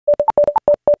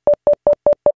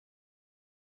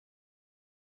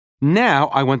Now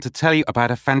I want to tell you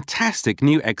about a fantastic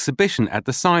new exhibition at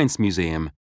the Science Museum.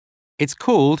 It's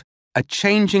called A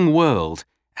Changing World,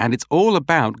 and it's all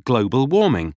about global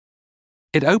warming.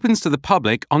 It opens to the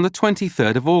public on the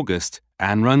 23rd of August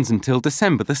and runs until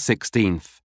December the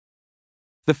 16th.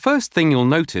 The first thing you'll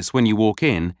notice when you walk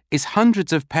in is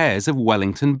hundreds of pairs of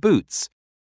Wellington boots.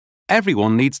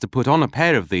 Everyone needs to put on a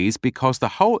pair of these because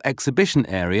the whole exhibition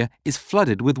area is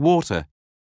flooded with water.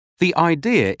 The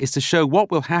idea is to show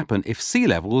what will happen if sea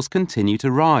levels continue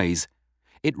to rise.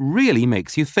 It really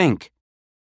makes you think.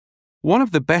 One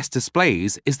of the best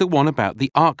displays is the one about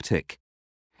the Arctic.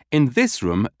 In this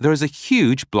room, there is a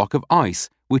huge block of ice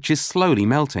which is slowly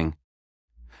melting.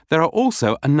 There are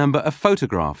also a number of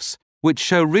photographs which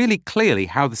show really clearly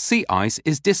how the sea ice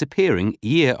is disappearing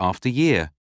year after year.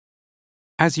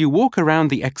 As you walk around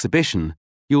the exhibition,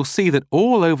 you'll see that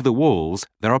all over the walls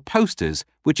there are posters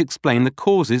which explain the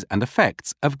causes and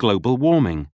effects of global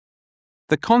warming.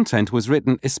 The content was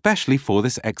written especially for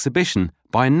this exhibition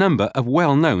by a number of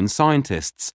well-known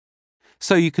scientists,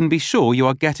 so you can be sure you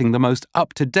are getting the most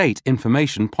up-to-date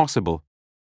information possible.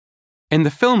 In the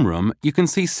film room, you can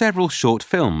see several short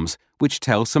films which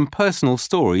tell some personal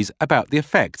stories about the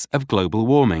effects of global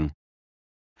warming.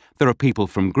 There are people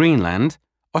from Greenland,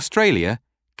 Australia,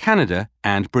 Canada,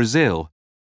 and Brazil.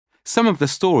 Some of the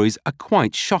stories are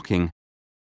quite shocking.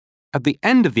 At the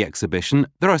end of the exhibition,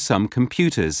 there are some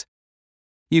computers.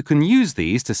 You can use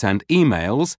these to send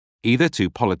emails, either to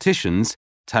politicians,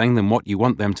 telling them what you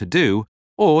want them to do,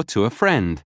 or to a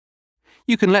friend.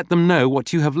 You can let them know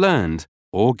what you have learned,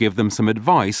 or give them some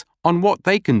advice on what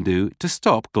they can do to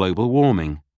stop global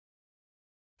warming.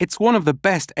 It's one of the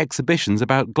best exhibitions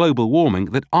about global warming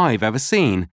that I've ever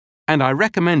seen, and I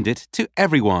recommend it to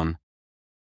everyone.